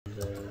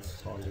আমাদের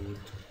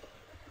solid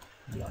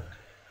black.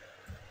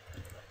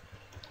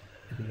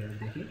 এদিকে আমি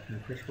দেখি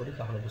রিফ্রেশ করি,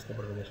 তাহলে বুঝতে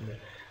পারবো যে আসলে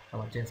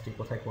আমার চেঞ্জটি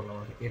কোথায় করলাম।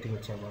 এটি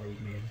হচ্ছে আমার এই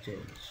মেন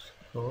চেঞ্জ।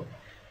 তো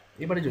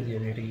এবারে যদি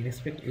আমি এটি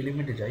ইনস্পেক্ট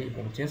এলিমেন্টে যাই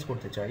এবং চেঞ্জ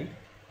করতে চাই,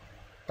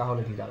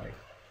 তাহলে কি দাঁড়ায়?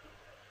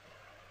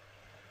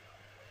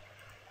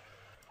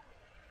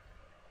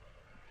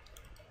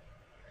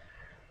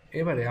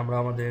 এবারে আমরা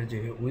আমাদের যে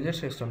উইজার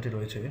সেকশনটি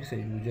রয়েছে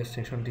সেই উইজার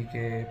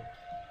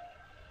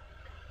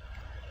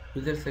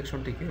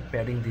সেকশনটিকে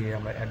প্যাডিং দিয়ে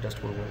আমরা অ্যাডজাস্ট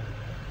করব।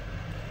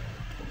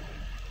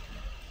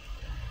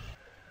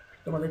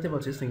 তোমরা দেখতে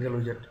পাচ্ছি সিঙ্গেল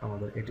উইজার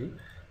আমাদের এটি,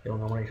 এবং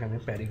আমরা এখানে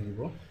প্যাডিং দিব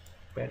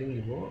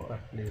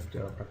অ্যাটলিস্ট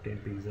আপনার 10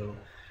 পিক্সেল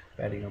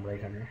প্যাডিং আমরা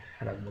এখানে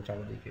রাখবো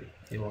চারিদিকে,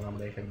 এবং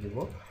আমরা এখানে দিব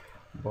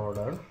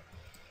বর্ডার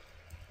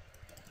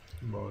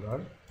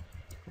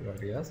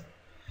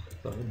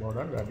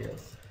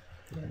রাডিয়াস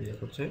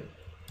হচ্ছে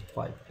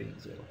 5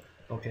 পিক্সেল।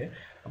 ওকে,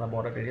 আমরা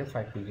বর্ডার রেডিয়াস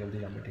 5 পিক্সেল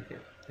দিলাম এটিকে।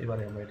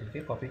 এবারে আমরা এটিকে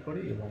কপি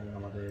করি এবং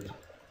আমাদের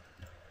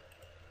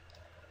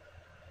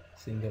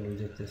সিঙ্গেল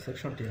উইজের যে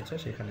সেকশনটি আছে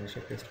সেখানে এসে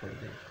পেস্ট করে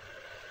দিই।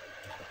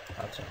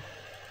 আচ্ছা,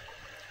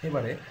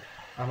 এবারে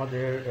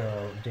আমাদের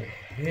যে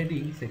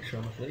হেডিং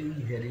সেকশন আছে এই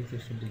হেডিং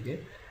সেকশনটিকে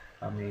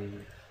আমি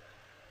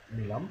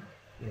নিলাম,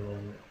 এবং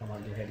আমার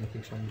যে হেডিং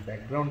সেকশন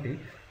ব্যাকগ্রাউন্ডটি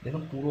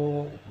দেখুন পুরো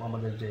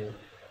আমাদের যে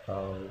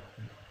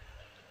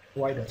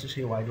ওয়াইড আছে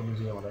সেই ওয়াইড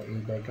অনুযায়ী আমরা এই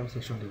ব্যাকগ্রাউন্ড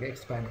সেকশনটিকে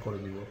এক্সপ্যান্ড করে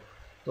দিব।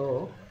 তো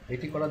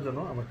এটি করার জন্য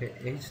আমাকে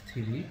H3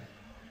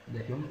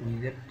 দেখুন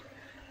উইজেট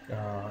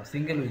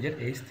সিঙ্গেল উইজেট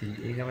H3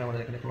 এইখানে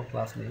আমাদের এখানে কোনো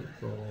ক্লাস নেই,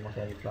 তো আমাকে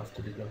আগে ক্লাসটি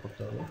ডিক্লেয়ার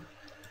করতে হবে।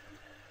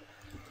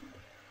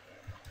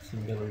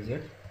 সিঙ্গেল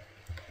উইজেট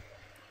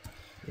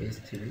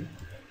H3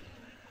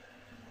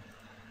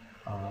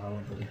 আর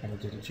আমাদের এখানে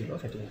যেটি ছিল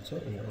সেটি হচ্ছে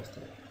এই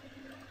অবস্থায়।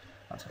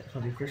 আচ্ছা, এখন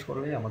রিফ্রেশ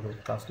করলেই আমাদের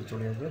কাজটি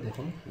চলে আসবে।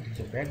 দেখুন এটি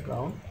হচ্ছে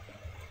ব্যাকগ্রাউন্ড,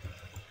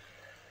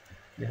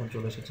 দেখুন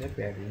চলে এসেছে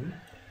padding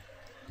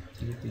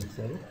 3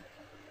 pixel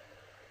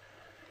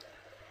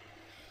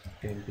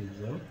 10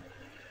 pixel,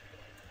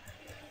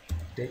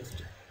 text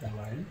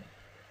align,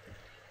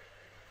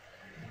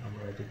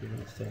 আমরা এটিকে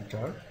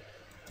সেন্টার,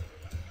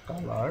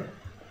 কালার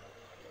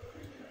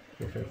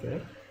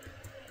FFF,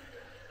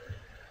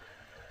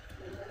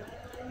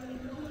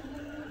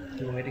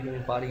 এবং এটিকে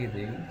আমি বাড়িয়ে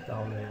দিই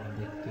তাহলে আমার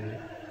দেখতে।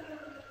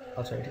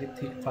 আচ্ছা, এটিকে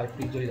 5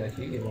 পিক্সেলই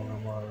রাখি এবং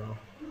আমার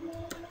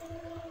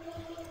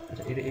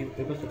আচ্ছা এটা এই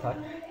পেপারটা থাক,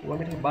 এবং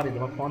আমি এটাকে বাড়িয়ে দিই।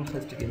 আমার ফন্ট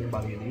সাইজটিকে আমি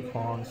বাড়িয়ে দিই,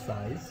 ফন্ট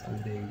সাইজ আমি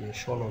দিই যে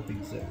 16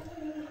 পিক্সেল।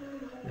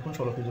 এখন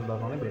 16 পিক্সেল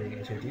মানে বেড়ে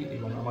গেছে এটি,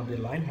 এবং আমাদের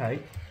লাইন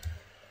হাইট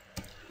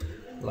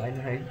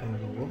আমি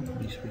দেবো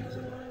 20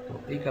 পিক্সেল। তো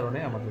এই কারণে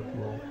আমাদের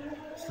পুরো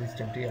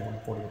সিস্টেমটি এমন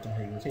পরিবর্তন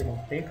হয়ে গেছে। এবং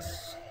text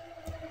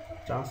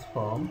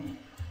transform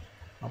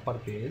upper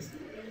case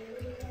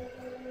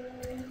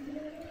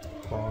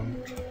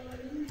font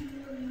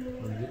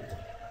with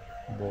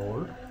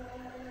bold,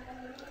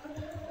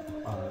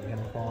 আর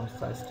এখানে ফন্ট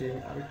সাইজটি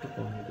আরেকটু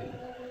কমিয়ে দিই,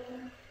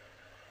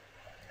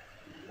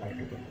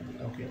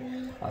 ওকে।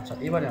 আচ্ছা,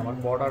 এবারে আমার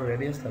বর্ডার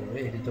রেডিয়াস লাগবে,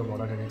 এটি তো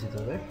বর্ডার রেডিয়াস দিতে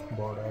হবে,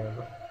 বর্ডার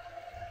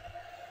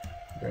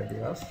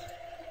রেডিয়াস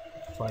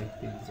 5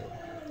 পিক্সেল।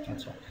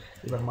 আচ্ছা,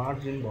 এবার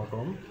মার্জিন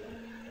বটম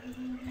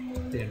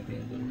 10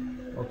 পিক্সেল।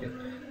 ওকে,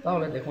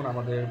 তাহলে দেখুন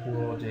আমাদের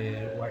পুরো যে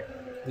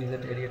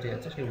উইজার্ড এরিয়াটি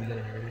আছে সেই উইজার্ড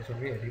এরিয়াটির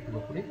সঙ্গে এটি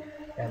পুরোপুরি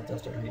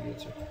অ্যাডজাস্টেড হয়ে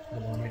গেছে,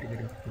 এবং আমি এটিকে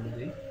তুলে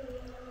দিই।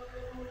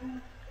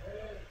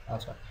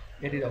 আচ্ছা,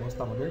 এটির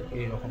অবস্থা আমাদের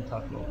এইরকম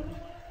থাকলো।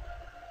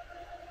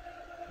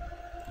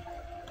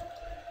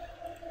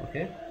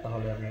 ওকে,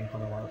 তাহলে আমি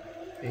এখন আমার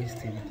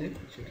H3-তে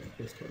সেটা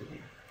পেস্ট করে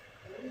দিই।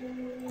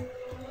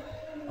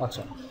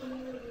 আচ্ছা,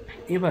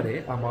 এবারে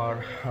আমার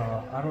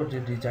আরও যে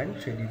ডিজাইন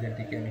সেই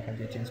ডিজাইনটিকে আমি এখান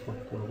থেকে চেঞ্জ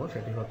করবো।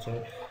 সেটি হচ্ছে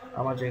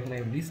আমার যে এখানে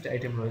লিস্ট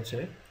আইটেম রয়েছে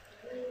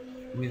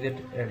উইজেট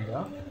এরিয়া,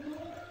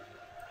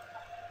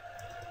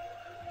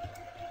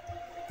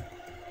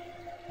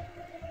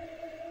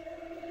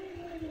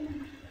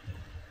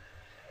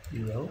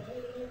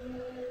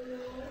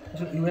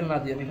 ইউএল না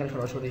দিয়ে আমি এখানে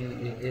সরাসরি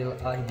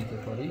LI দিতে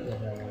পারি,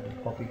 এবং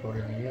কপি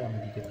করে নিয়ে আমি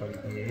দিতে পারি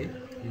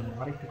এবং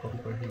আরেকটি কপি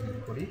করে নিয়ে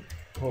দিতে পারি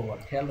ওভার।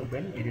 খেয়াল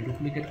রাখবেন এটি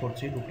ডুপ্লিকেট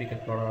করছি, ডুপ্লিকেট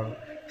করার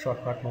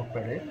শর্টকাট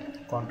নোটপ্যাডে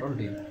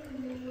Ctrl+D।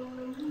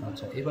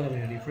 আচ্ছা, এবার আমি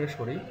রিফ্রেশ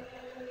করি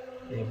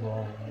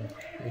এবং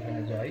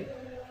এখানে যাই,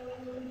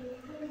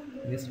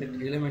 ইনস্পেক্ট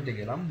এলিমেন্টে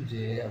গেলাম,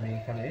 যে আমি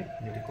এখানে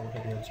যেটি করবো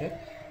সেটি হচ্ছে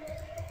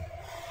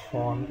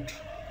ফন্ট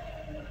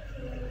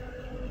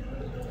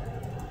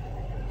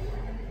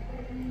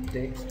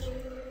টেক্সট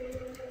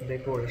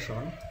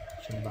ডেকোরেশন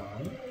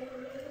নাম,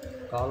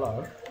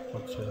 কালার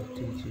হচ্ছে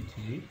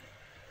 333,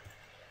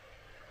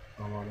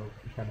 আমার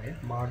এখানে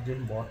margin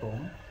bottom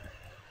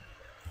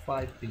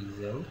 5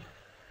 pixel,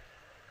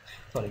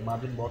 sorry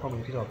margin bottom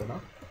এটি হবে না,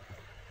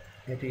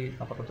 এটি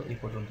আপাতত এই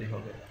পর্যন্তই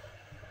হবে,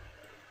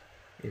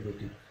 এই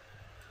দুটি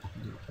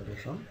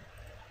ডেকোরেশন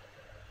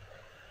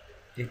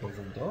এই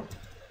পর্যন্ত।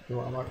 তো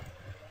আমার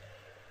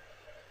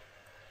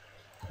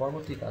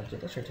পরবর্তী কাজ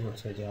যেটা সেটি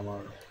হচ্ছে যে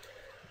আমার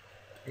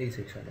এই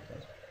সেকশনের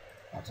কাজ।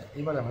 আচ্ছা,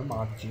 এবারে আমি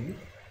মার্জিন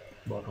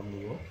বটম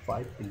নেব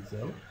 5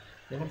 পিক্সেল,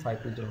 দেখুন 5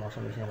 পিক্সেল মশা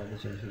বেশি আমাদের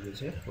চেঞ্জ হয়ে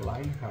গেছে।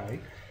 লাইন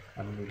হাইট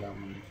আমি নিলাম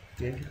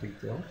 20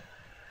 পিক্সেল।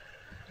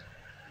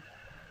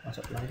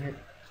 আচ্ছা line height,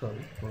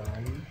 sorry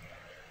line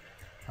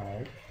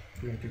height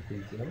 20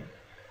 pixel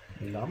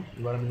নিলাম।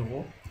 এবার আমি নেবো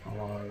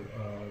আমার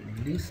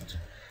লিস্ট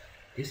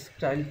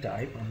স্টাইল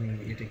টাইপ, আমি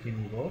এটাকে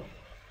নিব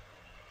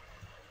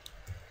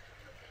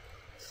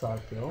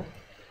সার্কেল।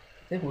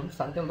 দেখুন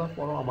সার্কেল দেওয়ার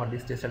পরও আমার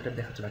লিস্ট স্টাইলটা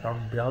দেখাচ্ছে না, কারণ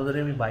ব্রাউজারে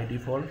আমি বাই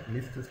ডিফল্ট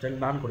লিস্ট স্টাইল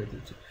নান করে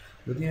দিচ্ছি।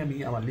 যদি আমি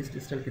আমার লিস্ট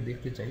স্টাইলকে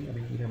দেখতে চাই, আমি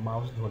এখানে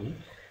মাউস ধরি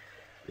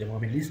এবং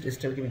আমি লিস্ট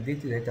স্টাইলকে আমি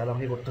দেখতে চাই, তাহলে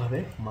আমাকে করতে হবে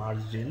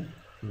মার্জিন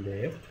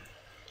লেফট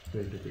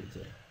 20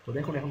 পিক্সেল। তো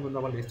দেখুন এখন কিন্তু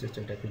আমার লিস্ট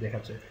স্টাইলটা একটু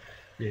দেখাচ্ছে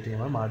যে এটি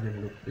আমার মার্জিন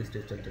লিস্ট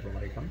স্টাইলটা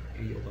আমার এখন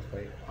এই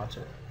অবস্থায়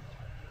আছে।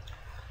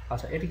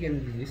 আচ্ছা এটিকে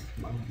আমি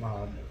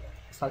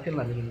সার্কেল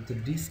না যদি হচ্ছে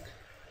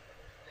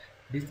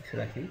ডিস্ক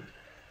রাখি,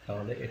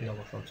 তাহলে এটির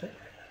অবস্থা হচ্ছে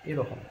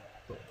এরকম।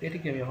 তো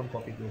এটিকে আমি এখন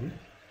কপি করি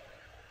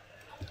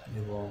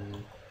এবং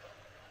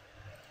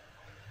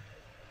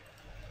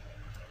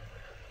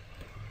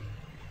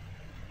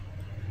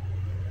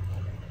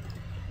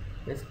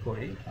পেস্ট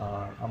করি।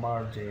 আর আমার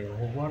যে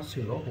হোভার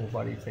ছিল,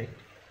 হোভার ইফেক্ট,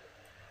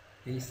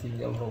 এই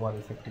সিঙ্গেল হোভার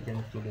ইফেক্টটিকে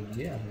আমি তুলে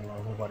দিয়ে আমি আমার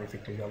হোভার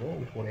ইফেক্টে যাব।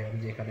 উপরে আমি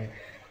যেখানে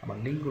আমার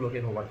লিঙ্কগুলোকে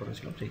হোভার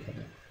করেছিলাম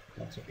সেইখানে,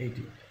 আচ্ছা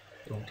এইটি।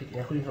 এবং ঠিক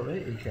একইভাবে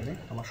এইখানে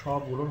আমার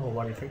সবগুলোর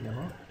হোভার ইফেক্ট যেন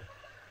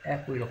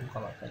একই রকম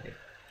কালার থাকে।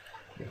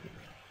 দেখুন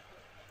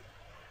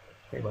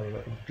এবার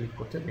ক্লিক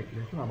করতে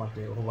দেখুন আমার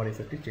যে হোভার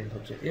ইফেক্টটি চেঞ্জ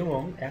হচ্ছে।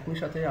 এবং একই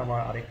সাথে আমার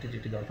আরেকটি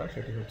যেটি দরকার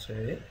সেটি হচ্ছে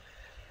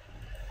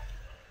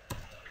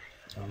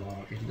আমার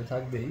এটিতে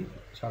থাকবেই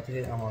সাথে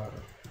আমার,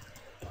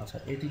 আচ্ছা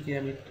এটিকে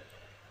আমি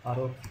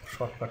আরও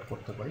শর্টকাট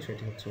করতে পারি,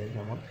 সেটি হচ্ছে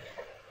যেমন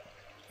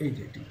এই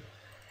যেটি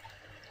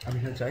আমি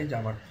এখানে চাই যে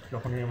আমার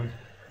যখনই আমি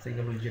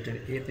সিঙ্গেল উইজেটের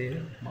এতে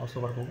মাউস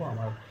ওভার করবো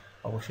আমার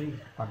অবশ্যই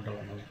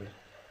আন্ডারলাইন আসবে।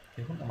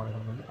 দেখুন আমার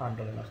এখন কিন্তু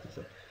আন্ডারলাইন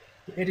আসতেছে।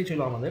 তো এটি ছিল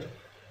আমাদের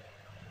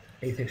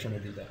এই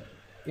সেকশনের ডিজাইন।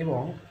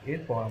 এবং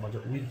এরপর আমার যে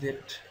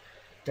উইজেট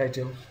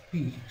টাইটেল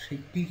পি, সেই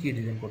পিকে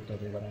ডিজাইন করতে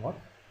হবে। এবার আমার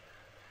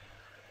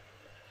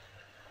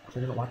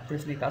আপনি যখন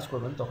ওয়ার্ডপ্রেস নিয়ে কাজ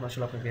করবেন তখন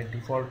আসলে আপনাকে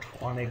ডিফল্ট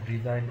অনেক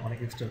ডিজাইন অনেক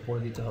স্টাইল করে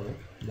দিতে হবে,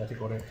 যাতে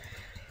করে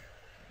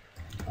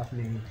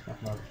আপনি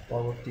আপনার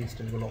পরবর্তী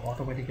স্টেপগুলো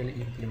অটোমেটিক্যালি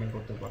ইমপ্লিমেন্ট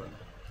করতে পারেন।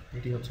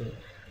 এটি হচ্ছে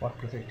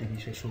ওয়ার্ডপ্রেসের একটি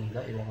বিশেষ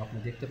সুবিধা। এবং আপনি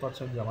দেখতে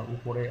পাচ্ছেন যে আমার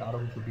উপরে আরও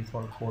কিছু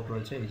ডিফল্ট কোড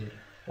রয়েছে, এই যে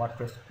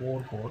ওয়ার্ডপ্রেস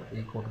কোড,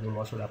 এই কোডগুলো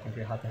আসলে আপনাকে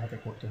হাতে হাতে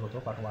করতে হতো,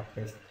 কারণ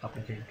ওয়ার্ডপ্রেস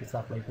আপনাকে একটি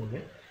সাপ্লাই করবে।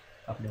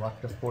 আপনি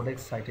ওয়ার্ডপ্রেস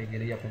প্রোডাক্ট সাইটে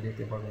গেলেই আপনি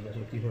দেখতে পারবেন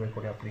আসলে কীভাবে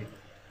করে আপনি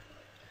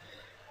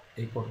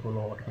এই কোডগুলো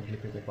অটোমেটিকলি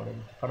পেতে পারেন।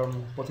 কারণ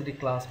প্রতিটি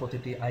ক্লাস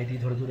প্রতিটি আইডি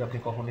ধরে ধরে আপনি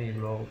কখনোই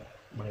এগুলো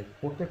মানে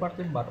করতে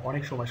পারতেন, বাট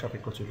অনেক সময়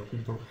সাপেক্ষ ছিল।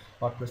 কিন্তু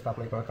ওয়ার্ডপ্রেস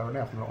অ্যাপ্লাই করার কারণে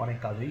আপনার অনেক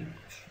কাজই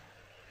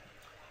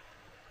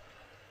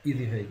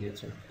ইজি হয়ে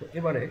গিয়েছে। তো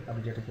এবারে আমি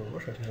যেটা করবো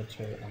সেটা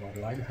হচ্ছে আমার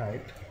line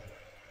height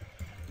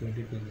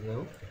 20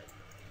 pixel,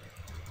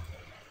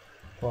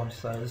 font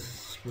size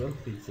 12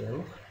 pixel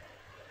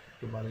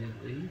একটু বাড়িয়ে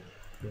দিই,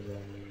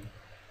 এবং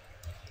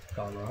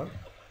কালার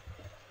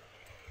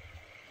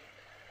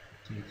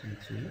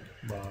 333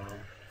 বা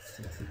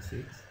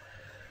 666,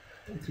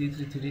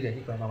 333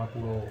 রাখি, কারণ আমার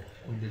পুরো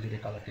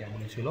উইন্ডোজের কালারটি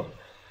এমনই ছিল।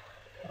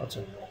 আচ্ছা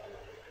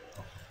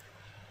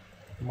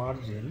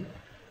মার্জিন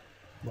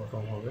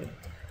বটম হবে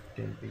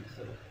 10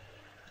 পিক্সেল।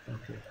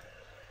 ওকে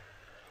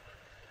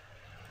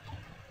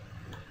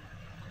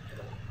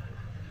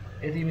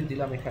এটি আমি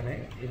দিলাম এখানে।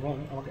 এবং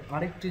আমাকে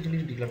আরেকটি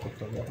জিনিস ডিক্লেয়ার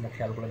করতে হবে, আপনার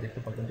খেয়াল করে দেখতে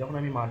পাবেন যখন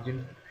আমি মার্জিন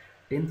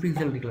 10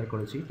 পিক্সেল ডিক্লেয়ার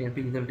করেছি, 10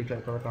 পিক্সেল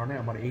ডিক্লেয়ার করার কারণে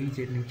আমার এই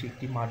যে নিচে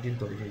একটি মার্জিন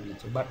তৈরি হয়ে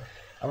গিয়েছে। বাট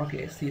আমাকে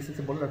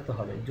সিএসএসে বলে রাখতে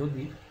হবে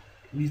যদি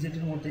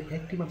উইজেটের মধ্যে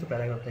একটি মাত্র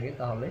প্যারাগ্রাফ থাকে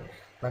তাহলে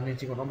তার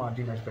নিচে কোনো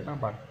মার্জিন আসবে না।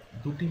 বাট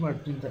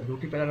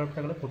দুটি প্যারাগ্রাফ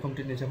থাকলে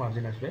প্রথমটির নিচে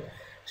মার্জিন আসবে,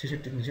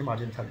 শেষেরটির নিচে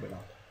মার্জিন থাকবে না।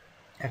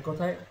 এক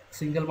কথায়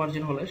সিঙ্গেল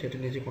মার্জিন হলে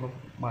সেটির নিচে কোনো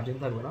মার্জিন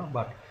থাকবে না,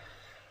 বাট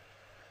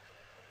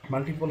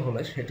মাল্টিপল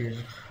হলে সেটির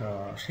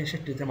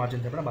শেষেরটিতে মার্জিন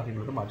থাকবে না,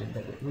 বাকিগুলোতে মার্জিন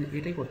থাকবে। যদি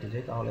এটাই করতে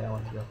চাই তাহলে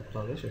আমার যেটা করতে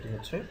হবে সেটি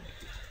হচ্ছে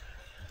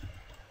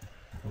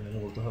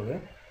বলতে হবে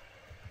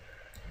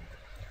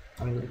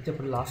আমি লিখতে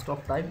পারি লাস্ট অফ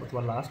টাইপ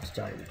অথবা লাস্ট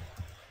চাইল্ড,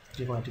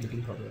 যে কোনো একটি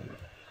লিখলেই হবে। আমার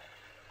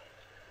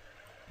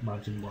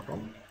মার্জিন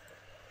বটম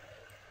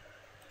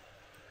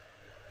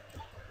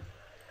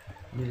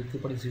আমি লিখতে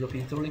পারি 0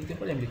 পিক্সেলও লিখতে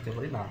পারি, আমি লিখতে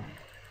পারি নাম,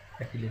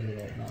 একটি লিখে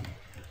দেয় নাম।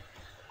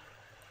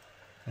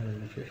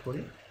 আমি শেষ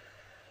করি,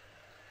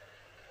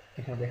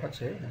 এখানে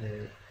দেখাচ্ছে যে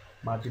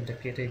মার্জিনটা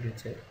কেটে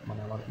দিচ্ছে, মানে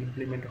আমার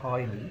ইমপ্লিমেন্ট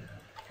হয়নি।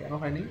 কেন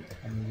হয়নি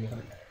আমি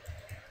এখানে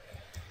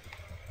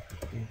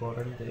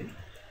ইম্পর্টেন্ট করি।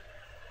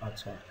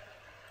 আচ্ছা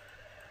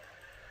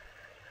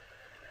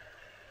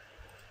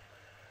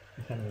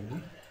এখানে আমি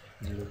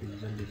 0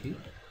 পিক্সেল লিখি,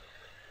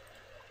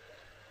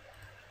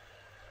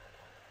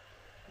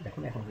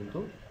 দেখুন এখন কিন্তু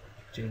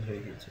চেঞ্জ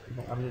হয়ে গিয়েছে।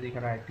 এবং আমি যদি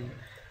এখানে আরেকটি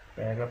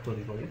প্যারাগ্রাফ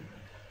তৈরি করি,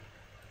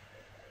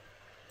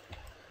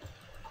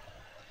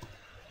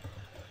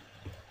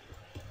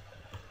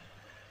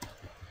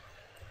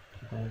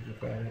 এখানে যদি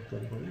প্যারাগ্রাফ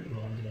তৈরি করি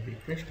এবং আমি যদি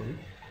রিফ্রেশ করি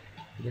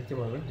দেখতে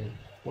পারবেন যে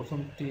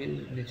প্রথমটির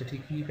নিচে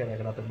ঠিকই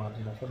প্যারাগ্রাফের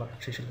মার্জিন আছে, বাট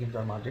শেষের কিন্তু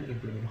আর মার্জিন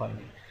ইমপ্লিমেন্ট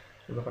হয়নি।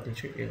 তো ব্যাপারটা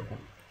হচ্ছে এরকম।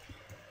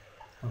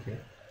 ওকে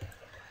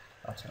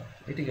আচ্ছা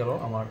এটি গেল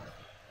আমার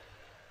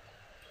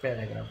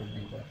প্যারাগ্রাফ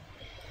দিব।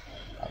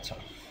 আচ্ছা,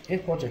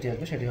 এরপর যেটি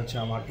আসবে সেটি হচ্ছে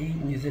আমার এই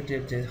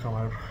উইজেটের যে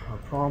আমার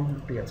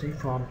ফর্মটি আছে, এই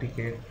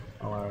ফর্মটিকে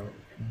আমার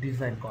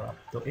ডিজাইন করা।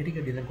 তো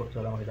এটিকে ডিজাইন করতে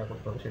হলে আমার এটা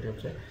করতে হবে, সেটি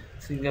হচ্ছে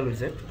সিঙ্গেল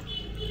উইজেট,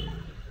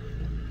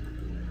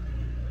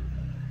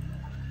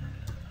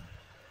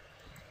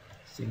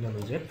 সিঙ্গেল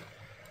উইজেট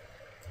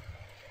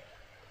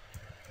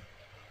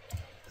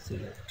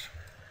সিলেক্ট।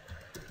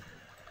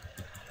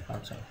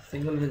 আচ্ছা,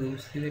 সিঙ্গেল উইজেট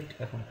সিলেক্ট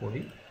এখন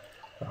করি,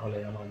 তাহলে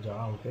আমার যা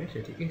হবে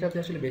সেটি, এটাতে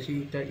আসলে বেশি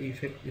একটা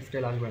ইফেক্ট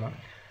স্টাইল আসবে না,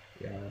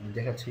 আমি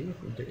দেখাচ্ছি।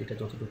 এটা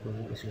যতটুকু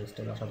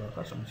স্টাইল আসা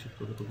দরকার আমি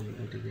ততটুকু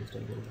এটিকে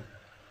স্টাইল করবো।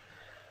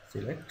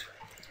 সিলেক্ট,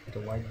 এটা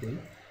হোয়াইট দিই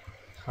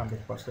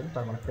 100%,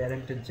 তার মানে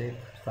প্যারেন্টের যে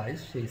সাইজ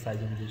সেই সাইজ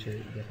অনুযায়ী সে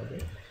দেখাবে।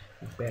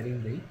 প্যারিং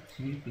দিই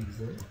 3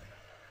 পিক্সেল,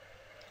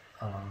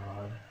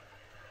 আর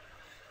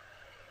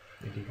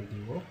এটিকে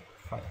দিব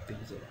 5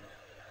 পিক্সেল,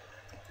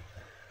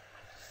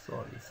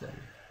 সরি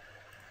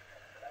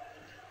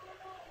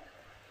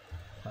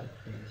 5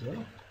 পিক্সেল।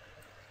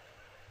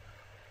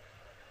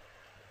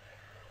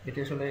 এটি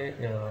আসলে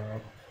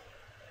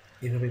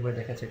এইভাবে একবার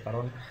দেখাচ্ছে,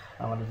 কারণ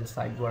আমাদের যে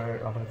সাইড বার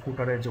আমাদের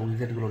ফুটারের যে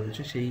উইজেটগুলো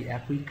রয়েছে সেই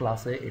একই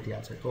ক্লাসে এটি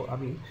আছে। তো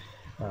আমি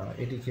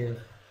এটিকে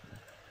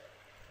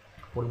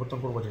পরিবর্তন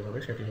করবো যেভাবে,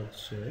 সেটি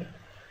হচ্ছে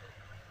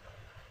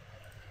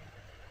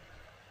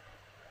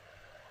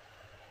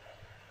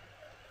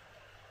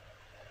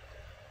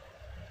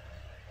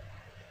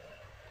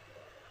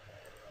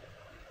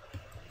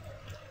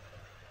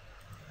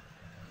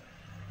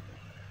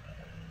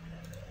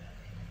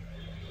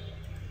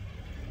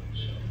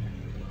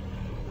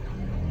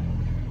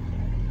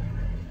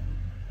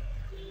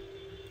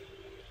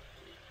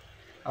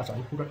আচ্ছা,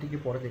 আমি ফুটারটিকে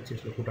পরে দেখছি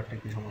আসলে ফুটারটির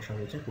কী সমস্যা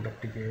হয়েছে।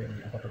 ফুটারটিকে আমি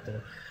আপাতত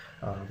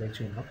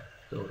দেখছি না,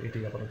 তো এটি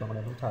আপাতত আমার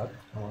এখন থাক।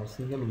 আমার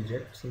সিঙ্গেল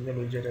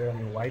উইজেটের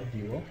আমি হোয়াইট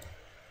দিব,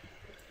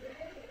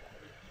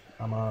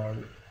 আমার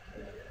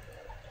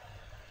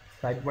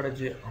সাইড বারের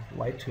যে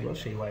হোয়াইট ছিল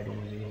সেই হোয়াইট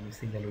অনুযায়ী আমি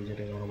সিঙ্গেল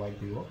উইজেটের আমার হোয়াইট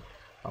দিব।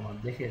 আমার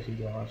দেখে আসি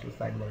যে আমার আসলে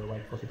সাইড বারের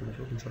হোয়াইট কতটুকু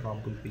ছিল,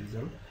 290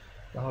 পিক্সেল।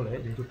 তাহলে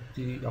যেহেতু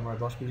আমরা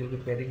 10 পিক্সেলকে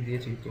প্যাডিং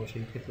দিয়েছি, তো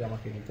সেই ক্ষেত্রে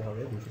আমাকে নিতে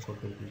হবে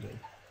 270 পিক্সেল,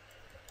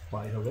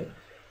 হোয়াই হবে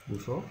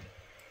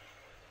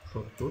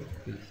 270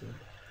 পিক্সেল।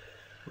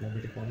 এবং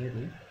এটি কমিয়ে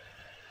দিই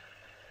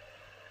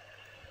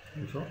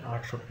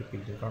 268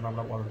 পিক্সেল, কারণ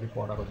আমরা অলরেডি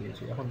অর্ডারও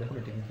দিয়েছি। এখন দেখুন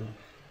এটি কিন্তু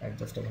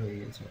অ্যাডজাস্টেড হয়ে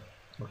গিয়েছে।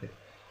 ওকে,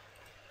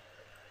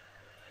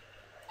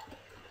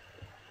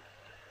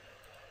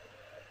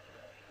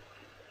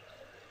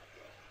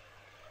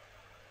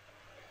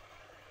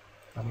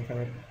 আমি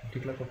এখানে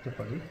ডিক্লেয়ার করতে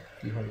পারি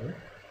কীভাবে,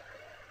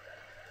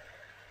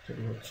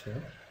 সেটি হচ্ছে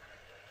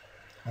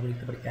আমি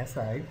লিখতে পারি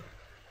অ্যাসাইড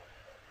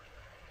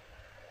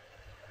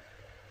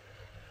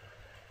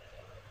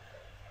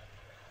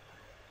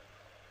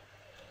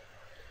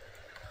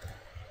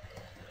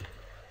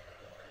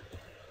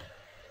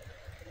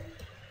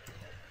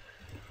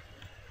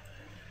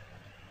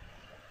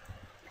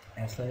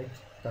অ্যাসাইড,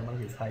 তার মানে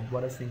সাইড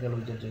বারের সিঙ্গেল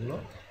উইজেট যেগুলো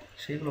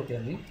সেগুলোকে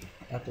আমি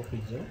এত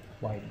পিক্সেল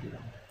হোয়াইট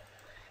দিলাম।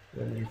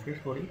 এবার আমি রিফ্রেশ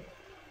করি,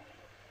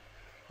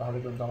 তাহলে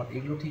কিন্তু আমার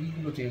এগুলো ঠিকই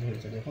কিন্তু চেঞ্জ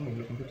হয়েছে। দেখুন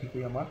এগুলো কিন্তু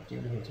ঠিকই আমার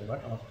চেঞ্জ হয়েছে, বাট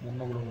আমার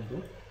অন্যগুলো কিন্তু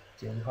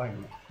চেঞ্জ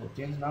হয়নি। তো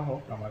চেঞ্জ না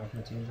হোক, আমার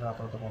এখানে চেঞ্জ হওয়ার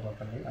আপাতত কোনো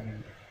দরকার নেই, আমি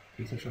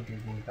এই সেকশনটি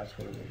নিয়ে কাজ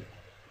করে দেবো।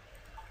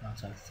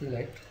 আচ্ছা,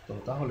 সিলেক্ট, তো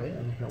তাহলে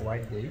আমি এখানে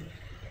হোয়াইট দিই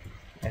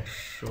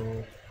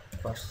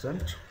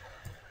 100%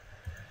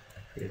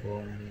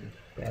 এবং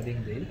প্যাডিং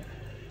দিই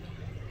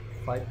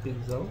 5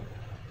 পিক্সেল,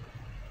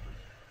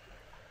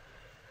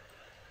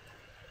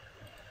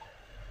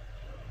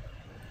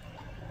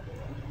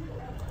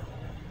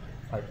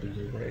 5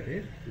 পিক্সেল করে এটি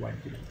হোয়াইট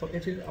দিই। তো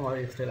এটির আমার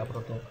স্টাইল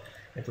আপাতত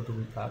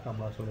এতটুকুই থাক।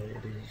 আমরা আসলে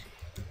এটি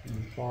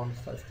ফন্ট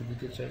সাইজটি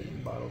দিতে চাই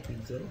 12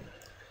 পিক্সেল,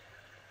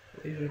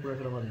 এইভাবে করে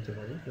আসলে আমরা দিতে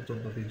পারি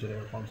 14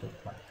 পিক্সেলের ফন্ট সাইজ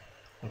থাক।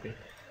 ওকে,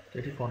 তো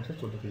এটি ফন্ট সাইজ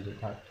 14 পিক্সেল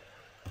থাক।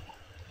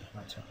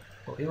 আচ্ছা,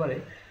 তো এবারে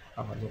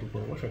আমরা যেটি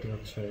করবো সেটি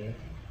হচ্ছে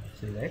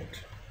সিলেক্ট,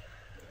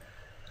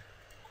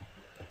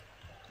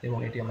 এবং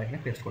এটি আমরা এখানে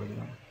পেস্ট করে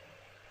দিলাম।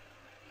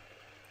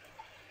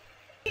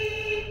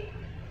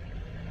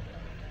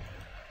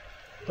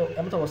 তো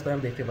এমন অবস্থায়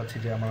আমি দেখতে পাচ্ছি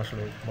যে আমার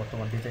আসলে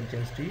বর্তমান ডিজাইন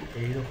চেঞ্জটি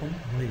এইরকম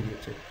হয়ে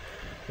গিয়েছে।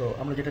 তো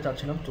আমরা যেটা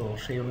চাচ্ছিলাম, তো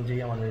সেই অনুযায়ী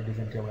আমাদের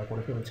ডিজাইনটি আমরা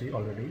করে ফেলেছি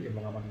অলরেডি,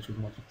 এবং আমাদের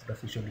শুধুমাত্র একটা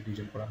সিস্টেমটি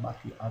ডিজাইন করা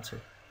বাকি আছে।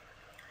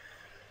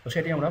 তো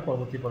সেটি আমরা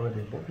পরবর্তী পর্বে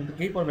দেখব, কিন্তু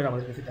এই পর্বের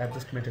আমাদের কিছু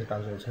অ্যাডজাস্টমেন্টের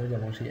কাজ রয়েছে,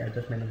 যেমন সেই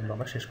অ্যাডজাস্টমেন্টগুলো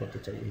আমরা শেষ করতে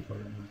চাই এই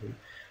পর্বের মধ্যেই।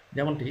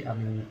 যেমনটি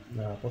আমি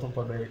প্রথম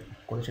পর্বে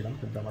করেছিলাম,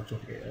 কিন্তু আমার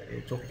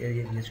চোখ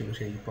এড়িয়ে গিয়েছিল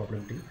সেই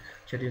প্রবলেমটি।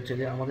 সেটি হচ্ছে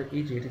যে আমাদের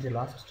এই যে এটি যে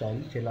লাস্ট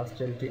চাইল্ড, সেই লাস্ট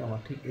চাইল্ডটি আমার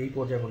ঠিক এই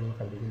পর্যায়ে পর্যন্ত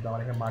থাকবে, কিন্তু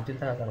আমার এখানে মার্জিন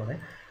থাকার কারণে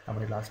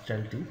আমার এই লাস্ট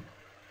চাইল্ডটি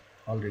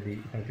অলরেডি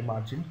এখানে একটি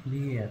মার্জিন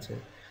নিয়ে আছে।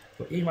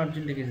 তো এই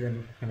মার্জিনটিকে যদি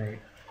আমি এখানে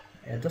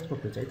অ্যাডজাস্ট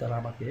করতে চাই, তাহলে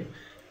আমাকে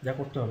যা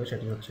করতে হবে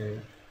সেটি হচ্ছে,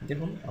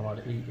 দেখুন আমার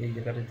এই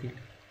জায়গাটি ঠিক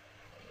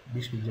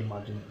 20 পিক্সেল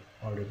মার্জিন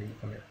অলরেডি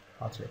এখানে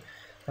আছে।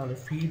 তাহলে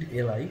ফিড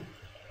এলআই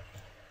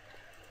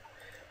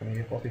আমি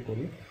কপি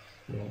করি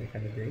এবং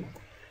এখানে দেই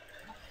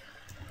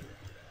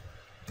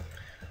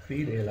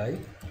ফিড এলআই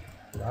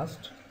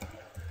লাস্ট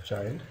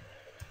চাইল্ড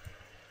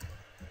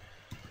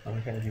আমি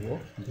এখানে দিব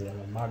যে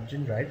আমার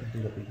মার্জিন রাইট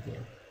 0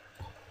 পিক্সেল।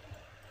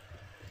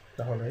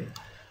 তাহলে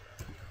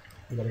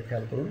এবারে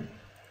খেয়াল করুন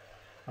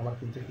আমার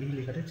কিন্তু এই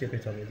লেখাটা চেপে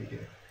যাবে এদিকে।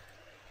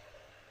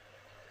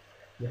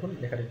 দেখুন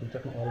লেখাটি কিন্তু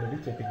এখন অলরেডি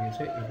চেপে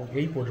গিয়েছে এবং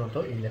এই পর্যন্ত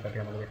এই লেখাটি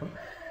আমাদের এখন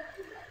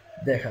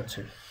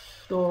দেখাচ্ছে।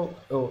 তো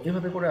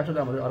এভাবে করে আসলে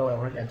আমাদের আরও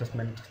অনেক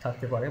অ্যাডজাস্টমেন্ট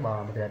থাকতে পারে বা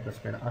আমাদের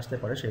অ্যাডজাস্টমেন্ট আসতে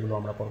পারে, সেগুলো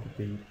আমরা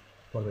পরবর্তী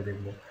পর্বে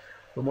দেখব।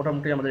 তো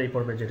মোটামুটি আমাদের এই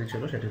পর্বে যেটি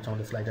ছিল সেটি হচ্ছে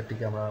আমাদের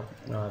স্লাইডারটিকে আমরা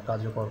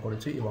কার্যকর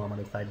করেছি এবং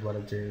আমাদের সাইড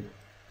বারের যে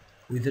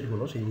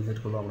উইজেটগুলো সেই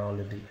উইজেটগুলো আমরা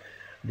অলরেডি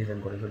ডিজাইন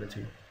করে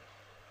ফেলেছি।